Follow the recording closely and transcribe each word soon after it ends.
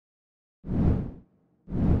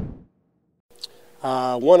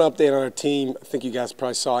One update on our team. I think you guys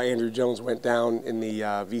probably saw Andrew Jones went down in the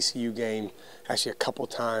VCU game actually a couple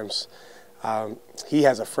times. He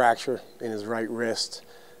has a fracture in his right wrist.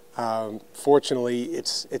 Fortunately,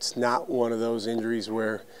 it's not one of those injuries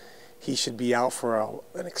where he should be out for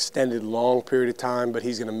an extended long period of time, but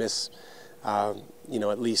he's going to miss, at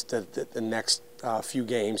least the next few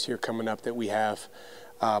games here coming up that we have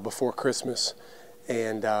before Christmas.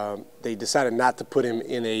 And they decided not to put him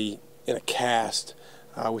in a cast,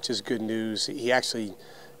 which is good news. He actually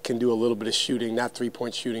can do a little bit of shooting, not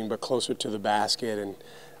three-point shooting, but closer to the basket. And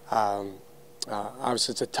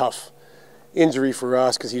obviously it's a tough injury for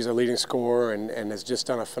us because he's our leading scorer and has just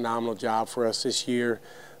done a phenomenal job for us this year.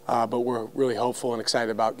 But we're really hopeful and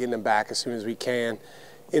excited about getting him back as soon as we can.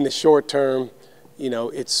 In the short term,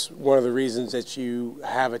 it's one of the reasons that you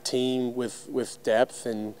have a team with depth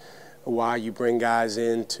and why you bring guys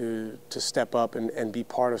in to step up and be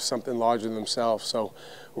part of something larger than themselves. So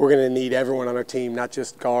we're going to need everyone on our team, not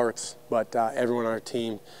just guards, but everyone on our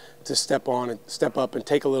team to step up and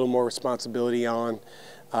take a little more responsibility on.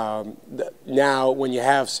 Now, when you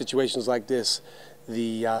have situations like this,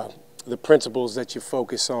 the principles that you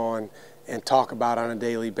focus on and talk about on a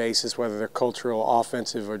daily basis, whether they're cultural,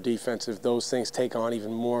 offensive, or defensive, those things take on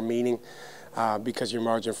even more meaning because your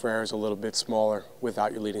margin for error is a little bit smaller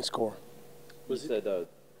without your leading scorer. You said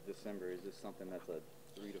December. Is this something that's a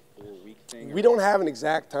 3 to 4 week thing? We don't have an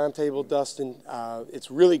exact timetable, Dustin. It's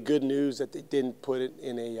really good news that they didn't put it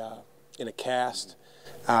in a cast.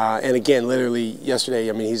 And again, literally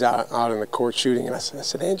yesterday, he's out on the court shooting, and I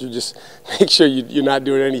said, Andrew, just make sure you're not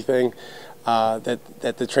doing anything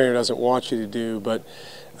that the trainer doesn't want you to do. But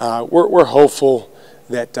we're hopeful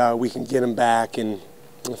that we can get him back in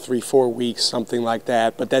 3-4 weeks, something like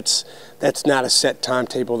that. But that's not a set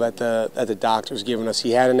timetable that the doctor's given us.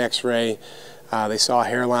 He had an X-ray. They saw a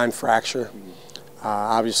hairline fracture.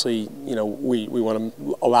 Obviously, we want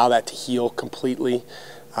to allow that to heal completely.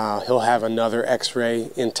 He'll have another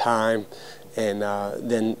X-ray in time, and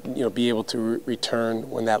then be able to return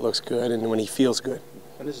when that looks good and when he feels good.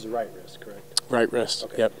 And this is right wrist, correct? Right wrist.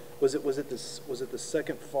 Okay. Yep. Was it the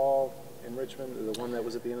second fall in Richmond, or the one that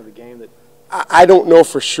was at the end of the game that? I don't know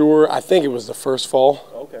for sure. I think it was the first fall.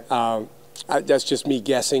 Okay. That's just me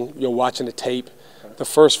guessing. Watching the tape, the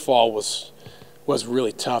first fall was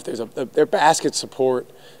really tough. Their basket support.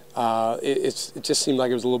 It just seemed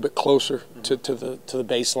like it was a little bit closer to the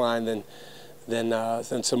baseline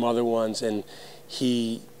than some other ones, and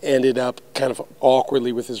he ended up kind of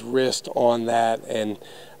awkwardly with his wrist on that, and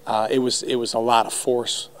it was a lot of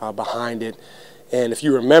force behind it. And if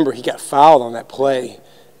you remember, he got fouled on that play,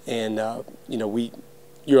 and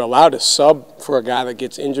you're allowed to sub for a guy that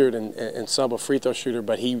gets injured and sub a free throw shooter,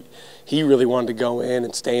 but he really wanted to go in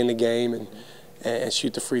and stay in the game and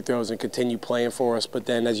shoot the free throws and continue playing for us. But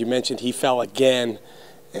then, as you mentioned, he fell again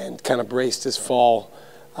and kind of braced his fall.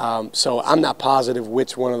 So I'm not positive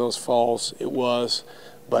which one of those falls it was,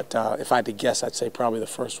 but if I had to guess, I'd say probably the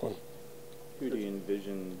first one. Who do you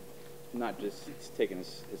envision not just taking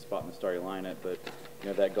his spot in the starting lineup, but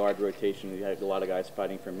that guard rotation? You have a lot of guys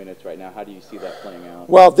fighting for minutes right now. How do you see that playing out?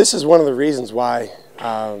 Well, this is one of the reasons why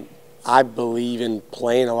I believe in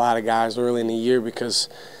playing a lot of guys early in the year, because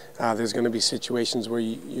there's going to be situations where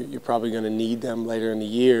you're probably going to need them later in the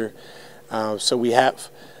year. So we have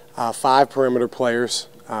 5 perimeter players,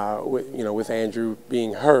 with Andrew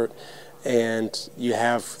being hurt. And you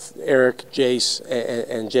have Eric, Jace,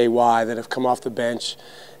 and JY that have come off the bench,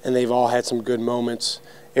 and they've all had some good moments.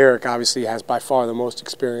 Eric obviously has by far the most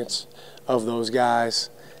experience of those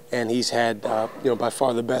guys, and he's had, by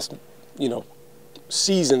far the best,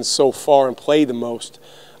 seasons so far and played the most.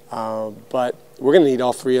 But we're going to need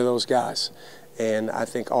all 3 of those guys, and I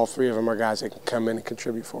think all 3 of them are guys that can come in and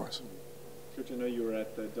contribute for us. Coach, I know you were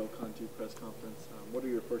at the Del Conte press conference. What are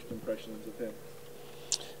your first impressions of him?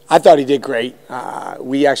 I thought he did great.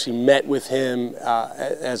 We actually met with him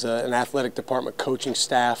as an athletic department coaching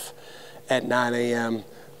staff at 9 a.m.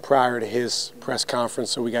 prior to his press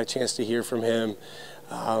conference, so we got a chance to hear from him.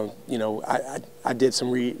 I did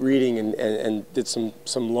some reading and did some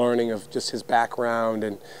learning of just his background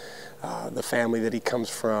and the family that he comes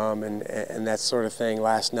from and that sort of thing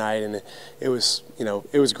last night, and it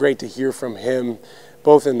was great to hear from him,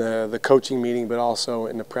 both in the coaching meeting but also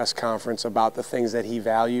in the press conference, about the things that he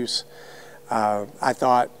values. I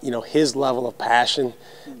thought his level of passion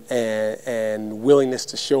and willingness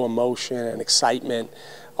to show emotion and excitement,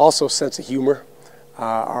 also sense of humor,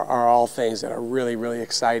 are all things that are really, really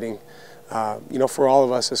exciting, for all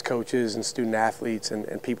of us as coaches and student athletes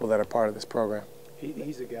and people that are part of this program.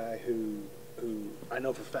 He's a guy who who I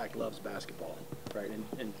know for a fact loves basketball, right?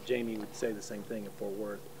 And Jamie would say the same thing in Fort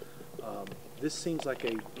Worth. This seems like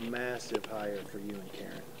a massive hire for you and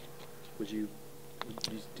Karen. Do you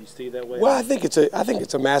see it that way? Well, I think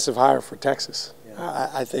it's a massive hire for Texas. Yeah.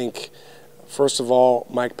 I think, first of all,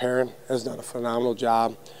 Mike Perrin has done a phenomenal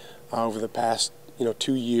job over the past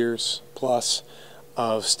 2 years plus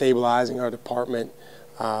of stabilizing our department.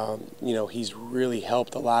 He's really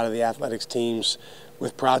helped a lot of the athletics teams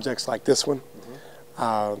with projects like this one.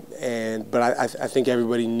 But I think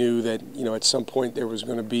everybody knew that at some point there was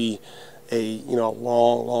going to be a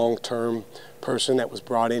long-term person that was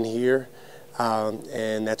brought in here,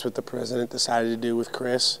 and that's what the president decided to do with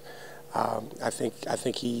Chris. I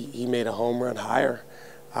think he made a home run hire.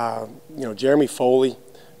 Jeremy Foley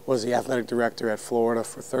was the athletic director at Florida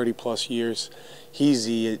for 30-plus years. He's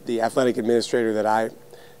the athletic administrator that I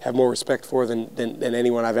have more respect for than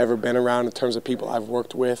anyone I've ever been around in terms of people I've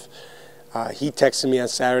worked with. He texted me on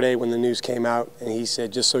Saturday when the news came out, and he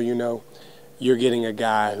said, just so you know, you're getting a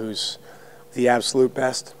guy who's the absolute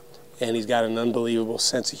best, and he's got an unbelievable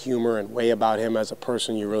sense of humor and way about him as a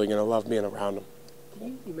person. You're really going to love being around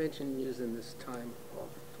him. You mentioned using this time off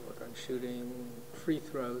to work on shooting, free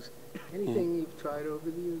throws. Anything you've tried over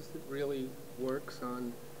the years that really works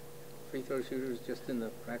on free throw shooters just in the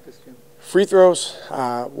practice gym? Free throws,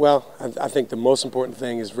 I think the most important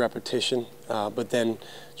thing is repetition, but then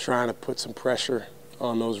trying to put some pressure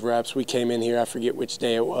on those reps. We came in here, I forget which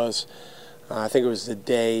day it was. I think it was the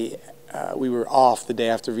day we were off the day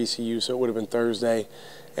after VCU, so it would have been Thursday.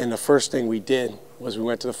 And the first thing we did was we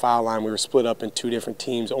went to the foul line. We were split up in 2 different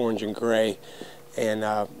teams, orange and gray, and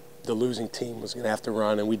the losing team was going to have to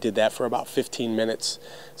run, and we did that for about 15 minutes.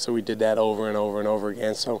 So we did that over and over and over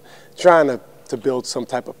again. So trying to build some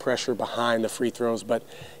type of pressure behind the free throws, but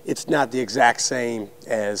it's not the exact same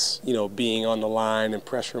as, being on the line and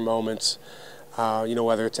pressure moments,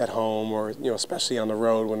 whether it's at home or, especially on the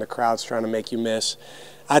road when the crowd's trying to make you miss.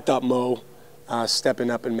 I thought Mo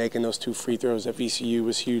stepping up and making those 2 free throws at VCU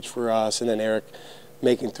was huge for us, and then Eric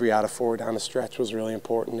making 3 out of 4 down the stretch was really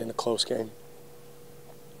important in a close game.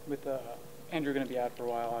 With Andrew going to be out for a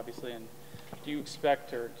while, obviously, and do you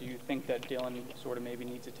expect or do you think that Dylan sort of maybe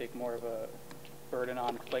needs to take more of a burden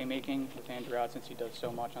on playmaking with Andrew out since he does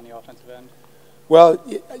so much on the offensive end? Well,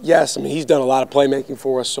 yes. I mean, he's done a lot of playmaking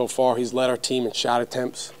for us so far. He's led our team in shot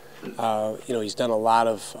attempts. He's done a lot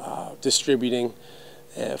of distributing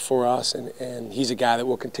for us, and he's a guy that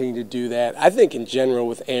will continue to do that. I think in general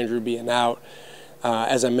with Andrew being out,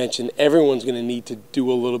 as I mentioned, everyone's going to need to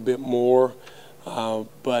do a little bit more.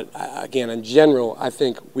 But again, in general, I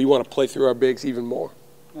think we want to play through our bigs even more.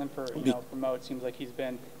 And for Mo, it seems like he's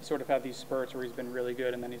sort of had these spurts where he's been really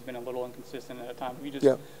good, and then he's been a little inconsistent at a time. Can you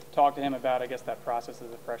just talk to him about, I guess, that process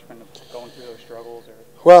as a freshman of going through those struggles?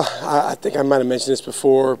 Well, I think I might have mentioned this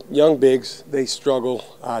before. Young bigs, they struggle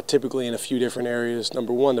typically in a few different areas.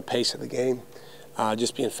 Number one, the pace of the game,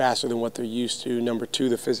 just being faster than what they're used to. Number two,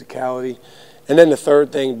 the physicality. And then the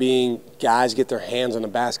third thing being guys get their hands on the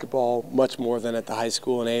basketball much more than at the high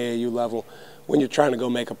school and AAU level when you're trying to go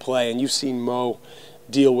make a play. And you've seen Mo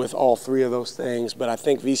deal with all 3 of those things. But I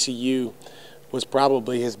think VCU was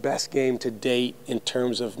probably his best game to date in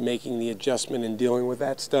terms of making the adjustment and dealing with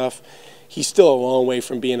that stuff. He's still a long way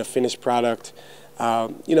from being a finished product.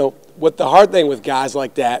 What the hard thing with guys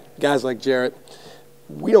like that, guys like Jarrett,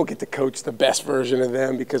 we don't get to coach the best version of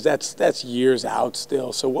them because that's years out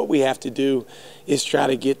still. So what we have to do is try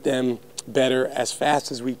to get them better as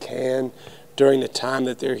fast as we can during the time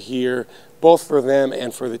that they're here, both for them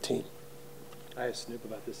and for the team. I asked Snoop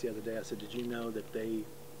about this the other day. I said, did you know that they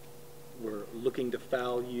were looking to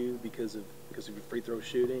foul you because of your free throw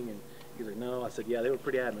shooting? And he's like, no. I said, yeah, they were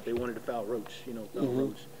pretty adamant. They wanted to foul Roach,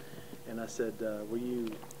 Roach. And I said, were you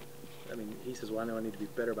 – I mean, he says, well, I know I need to be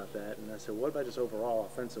better about that. And I said, what about just overall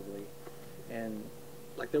offensively? And,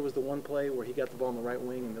 there was the one play where he got the ball in the right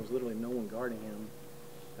wing and there was literally no one guarding him.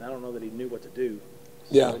 And I don't know that he knew what to do.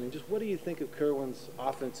 So, yeah. I mean, just what do you think of Kerwin's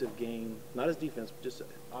offensive game, not his defense, but just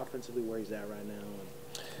offensively where he's at right now?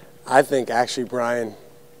 I think actually, Brian,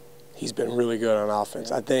 he's been really good on offense.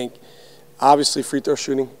 Yeah. I think, obviously, free throw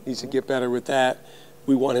shooting needs to get better with that.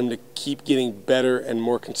 We want him to keep getting better and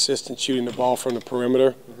more consistent shooting the ball from the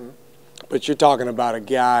perimeter. But you're talking about a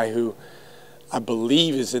guy who I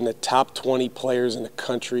believe is in the top 20 players in the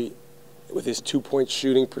country with his 2-point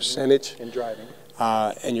shooting percentage. And driving.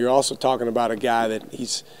 And you're also talking about a guy that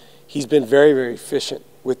he's been very, very efficient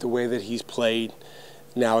with the way that he's played.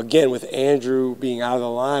 Now, again, with Andrew being out of the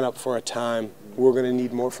lineup for a time, we're going to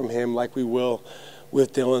need more from him like we will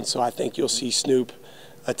with Dylan. So I think you'll see Snoop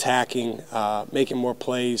attacking, making more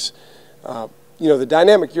plays. the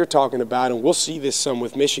dynamic you're talking about, and we'll see this some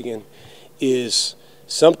with Michigan, is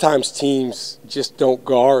sometimes teams just don't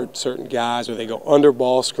guard certain guys, or they go under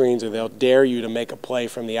ball screens, or they'll dare you to make a play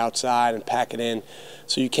from the outside and pack it in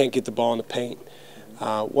so you can't get the ball in the paint.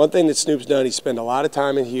 One thing that Snoop's done, he's spent a lot of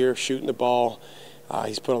time in here shooting the ball.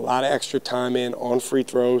 He's put a lot of extra time in on free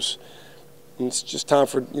throws. And it's just time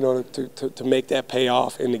for, to make that pay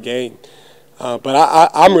off in the game. But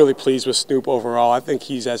I'm really pleased with Snoop overall. I think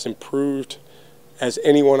he's as improved as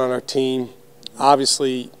anyone on our team.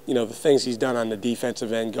 Obviously, the things he's done on the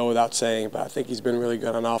defensive end go without saying, but I think he's been really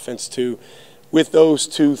good on offense too, with those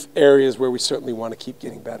two areas where we certainly want to keep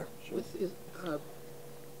getting better.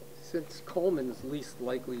 Since Coleman is least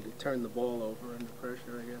likely to turn the ball over under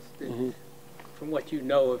pressure, I guess, from what you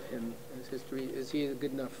know of him, his history, is he a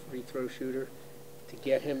good enough free throw shooter to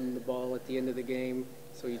get him the ball at the end of the game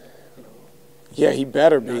so he, yeah, he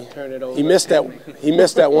better be. Turn it over? He missed that. He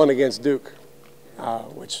missed that one against Duke,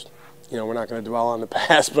 which, we're not going to dwell on the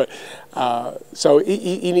past. But so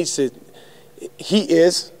he needs to. He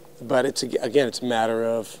is, but it's a matter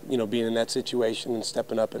of being in that situation and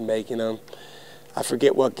stepping up and making them. I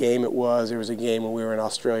forget what game it was. There was a game when we were in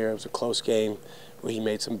Australia. It was a close game where he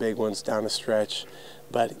made some big ones down the stretch.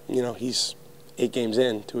 But, he's 8 games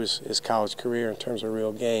into his college career in terms of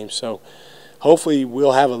real games. So hopefully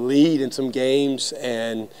we'll have a lead in some games,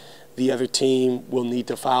 and the other team will need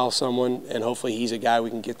to foul someone, and hopefully he's a guy we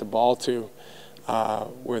can get the ball to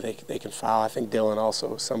where they can foul. I think Dylan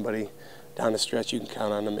also is somebody down the stretch you can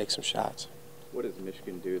count on to make some shots. What does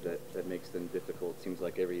Michigan do that makes them difficult? It seems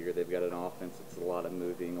like every year they've got an offense that's a lot of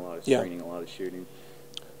moving, a lot of screening, a lot of shooting.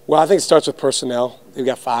 Well, I think it starts with personnel. They've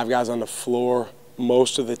got 5 guys on the floor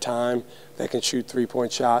most of the time that can shoot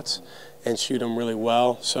 3-point shots and shoot them really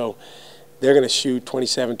well. So they're going to shoot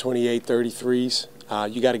 27, 28, 33s.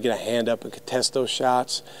 You got to get a hand up and contest those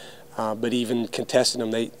shots. But even contesting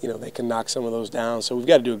them, they can knock some of those down. So we've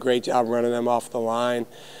got to do a great job running them off the line.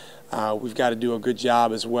 We've got to do a good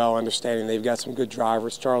job as well understanding they've got some good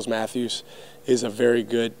drivers. Charles Matthews is a very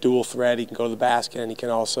good dual threat. He can go to the basket, and he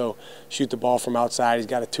can also shoot the ball from outside. He's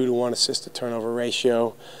got a 2-to-1 assist-to-turnover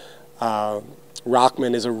ratio.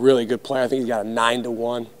 Rockman is a really good player. I think he's got a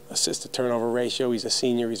 9-to-1 assist-to-turnover ratio. He's a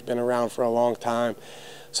senior. He's been around for a long time.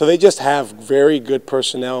 So they just have very good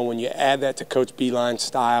personnel, and when you add that to Coach Beilein's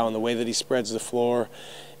style and the way that he spreads the floor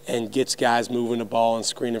and gets guys moving the ball and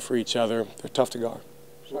screening for each other, they're tough to guard.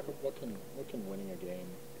 Shaka, what can winning a game,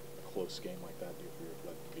 a close game like that, do for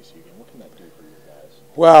your VCU game? What can that do for you guys?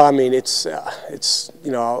 Well, I mean, it's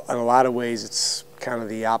in a lot of ways it's kind of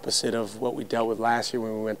the opposite of what we dealt with last year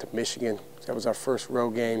when we went to Michigan. That was our first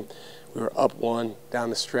road game. We were up 1 down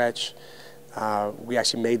the stretch. We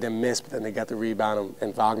actually made them miss, but then they got the rebound,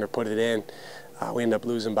 and Wagner put it in. We ended up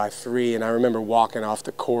losing by 3, and I remember walking off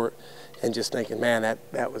the court and just thinking, man,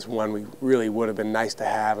 that was one we really would have been nice to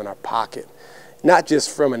have in our pocket. Not just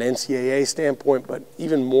from an NCAA standpoint, but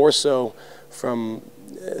even more so from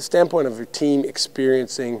a standpoint of your team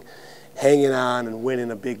experiencing hanging on and winning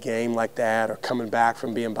a big game like that, or coming back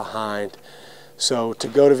from being behind. So to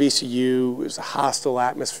go to VCU, it was a hostile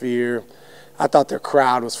atmosphere. I thought their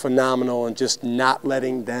crowd was phenomenal, and just not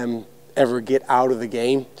letting them ever get out of the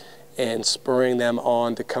game and spurring them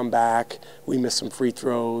on to come back. We missed some free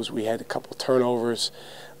throws. We had a couple turnovers.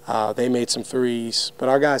 They made some threes, but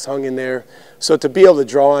our guys hung in there. So to be able to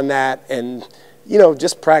draw on that and,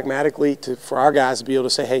 just pragmatically for our guys to be able to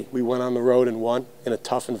say, hey, we went on the road and won in a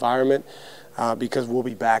tough environment because we'll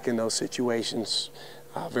be back in those situations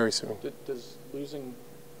very soon. Does losing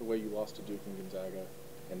the way you lost to Duke and Gonzaga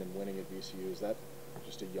and then winning at VCU, is that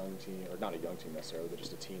just a young team, or not a young team necessarily, but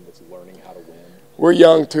just a team that's learning how to win? We're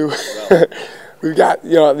young too. We've got,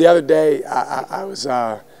 the other day I was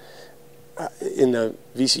in the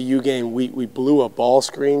VCU game, we blew a ball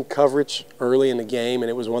screen coverage early in the game, and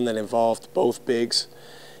it was one that involved both bigs.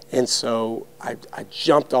 And so I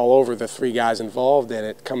jumped all over the 3 guys involved in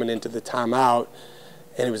it coming into the timeout,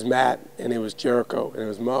 and it was Matt, and it was Jericho, and it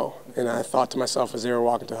was Mo. And I thought to myself as they were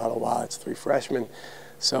walking to the huddle, wow, it's 3 freshmen.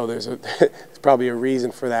 So there's probably a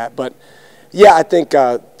reason for that. But, yeah, I think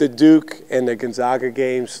the Duke and the Gonzaga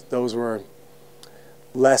games, those were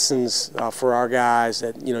lessons for our guys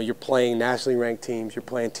that, you're playing nationally ranked teams. You're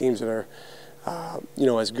playing teams that are,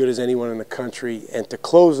 as good as anyone in the country. And to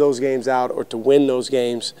close those games out or to win those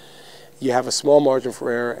games, you have a small margin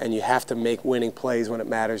for error, and you have to make winning plays when it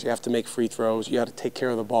matters. You have to make free throws. You have to take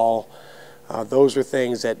care of the ball. Those are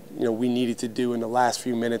things that, we needed to do in the last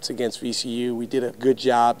few minutes against VCU. We did a good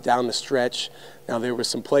job down the stretch. Now, there were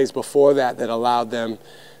some plays before that allowed them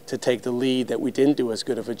to take the lead that we didn't do as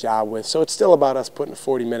good of a job with. So it's still about us putting a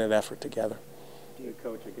 40-minute effort together. Do you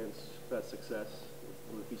coach against that success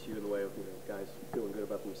with VCU in the way of guys feeling good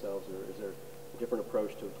about themselves, or is there a different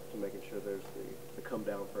approach to making sure there's the come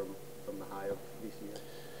down from the high of VCU?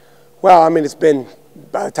 Well, I mean, it's been,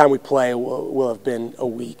 by the time we play, will have been a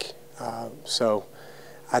week. So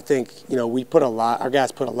I think, our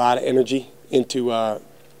guys put a lot of energy into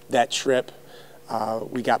that trip.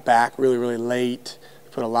 We got back really, really late,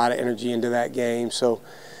 put a lot of energy into that game. So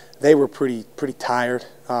they were pretty tired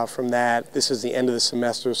from that. This is the end of the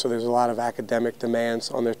semester, so there's a lot of academic demands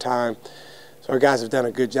on their time. So our guys have done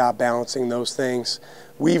a good job balancing those things.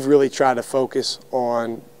 We've really tried to focus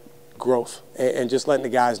on growth and just letting the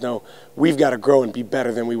guys know we've got to grow and be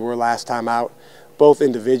better than we were last time out, both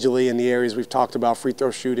individually in the areas we've talked about, free throw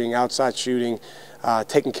shooting, outside shooting,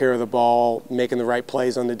 taking care of the ball, making the right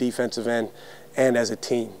plays on the defensive end, and as a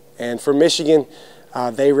team. And for Michigan,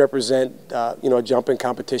 they represent, a jump in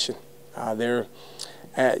competition. They're,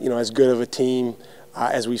 as good of a team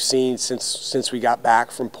as we've seen since we got back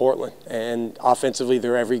from Portland. And offensively,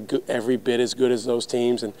 they're every bit as good as those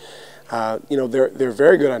teams. And they're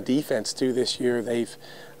very good on defense too this year. They've,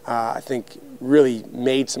 I think, really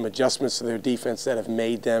made some adjustments to their defense that have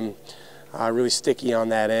made them really sticky on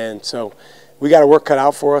that end. So we got our work cut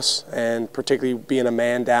out for us, and particularly being a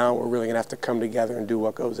man down, we're really going to have to come together and do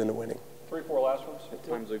what goes into winning. 3-4 last ones. At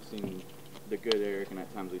times we've seen the good Eric, and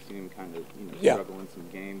at times we've seen him kind of struggle in some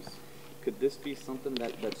games. Could this be something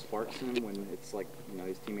that sparks him when it's like,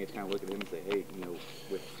 his teammates kind of look at him and say, hey,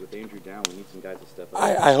 with Andrew down, we need some guys to step up?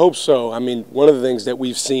 I hope so. I mean, one of the things that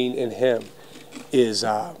we've seen in him is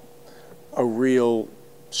a real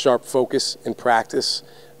sharp focus in practice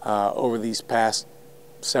over these past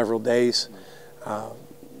several days.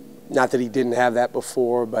 Not that he didn't have that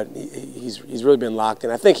before, but he's really been locked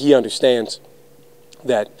in. I think he understands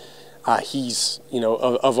that he's,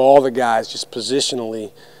 of all the guys, just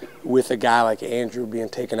positionally, with a guy like Andrew being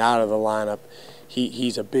taken out of the lineup,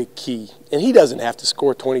 he's a big key. And he doesn't have to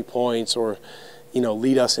score 20 points or,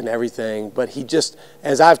 lead us in everything. But he just,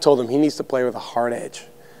 as I've told him, he needs to play with a hard edge.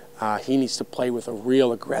 He needs to play with a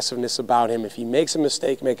real aggressiveness about him. If he makes a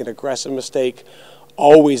mistake, make an aggressive mistake,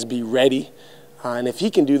 always be ready. And if he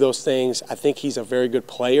can do those things, I think he's a very good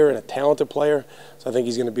player and a talented player. So I think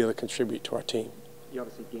he's going to be able to contribute to our team. You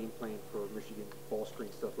obviously game plan for Michigan ball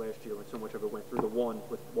screen stuff last year when so much of it went through the one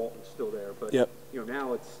with Walton still there. But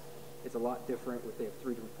now it's a lot different with they have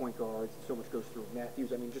 3 different point guards and so much goes through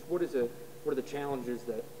Matthews. I mean, just what are the challenges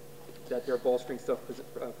that their ball screen stuff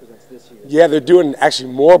presents this year? Yeah, they're doing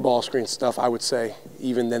actually more ball screen stuff, I would say,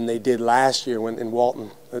 even than they did last year when in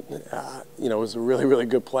Walton, was a really, really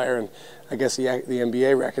good player, and I guess the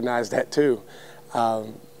NBA recognized that too.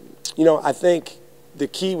 I think the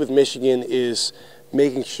key with Michigan is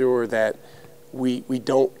making sure that we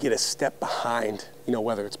don't get a step behind,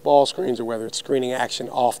 whether it's ball screens or whether it's screening action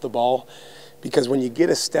off the ball, because when you get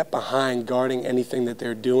a step behind guarding anything that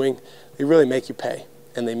they're doing, they really make you pay.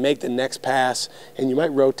 And they make the next pass, and you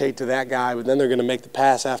might rotate to that guy, but then they're going to make the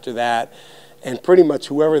pass after that, and pretty much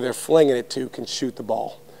whoever they're flinging it to can shoot the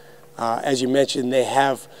ball. As you mentioned, they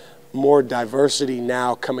have more diversity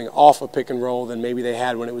now coming off a pick and roll than maybe they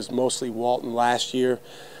had when it was mostly Walton last year.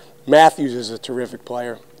 Matthews is a terrific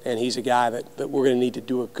player, and he's a guy that we're going to need to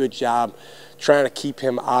do a good job trying to keep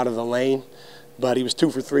him out of the lane. But he was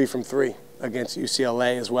 2 for 3 from 3 against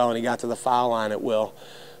UCLA as well, and he got to the foul line at will.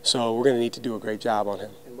 So we're going to need to do a great job on him.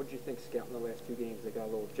 And what did you think scouting the last 2 games? They got a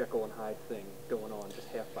little Jekyll and Hyde thing going on just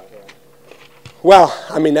half by half. Well,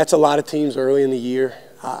 I mean, that's a lot of teams early in the year.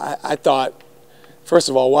 I thought, first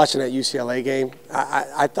of all, watching that UCLA game,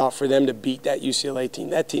 I thought for them to beat that UCLA team,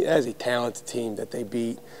 that is a talented team that they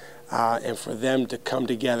beat. And for them to come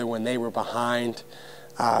together when they were behind,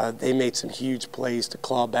 they made some huge plays to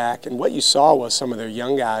claw back. And what you saw was some of their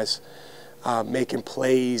young guys making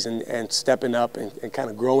plays and stepping up and kind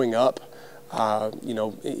of growing up,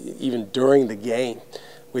 even during the game,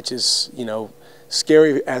 which is,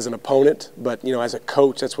 scary as an opponent, but, as a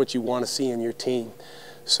coach, that's what you want to see in your team.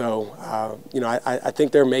 So, I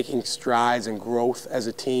think they're making strides and growth as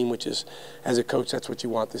a team, which is, as a coach, that's what you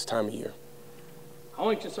want this time of year. How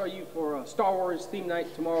anxious are you for Star Wars theme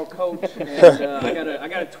night tomorrow, Coach? And I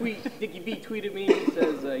got a tweet. Dickie V tweeted me. He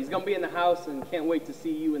says he's going to be in the house and can't wait to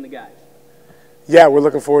see you and the guys. Yeah, we're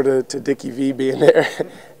looking forward to Dickie V being there,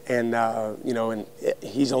 and and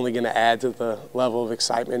he's only going to add to the level of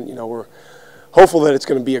excitement. We're hopeful that it's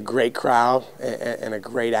going to be a great crowd and a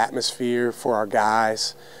great atmosphere for our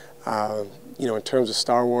guys. In terms of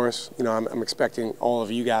Star Wars, I'm expecting all of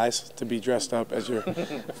you guys to be dressed up as your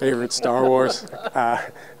favorite Star Wars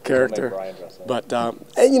character. But,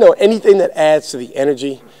 anything that adds to the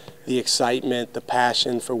energy, the excitement, the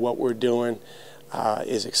passion for what we're doing,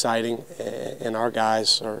 is exciting, and our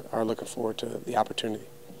guys are looking forward to the opportunity.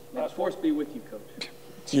 May the force be with you, Coach.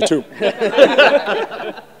 You too.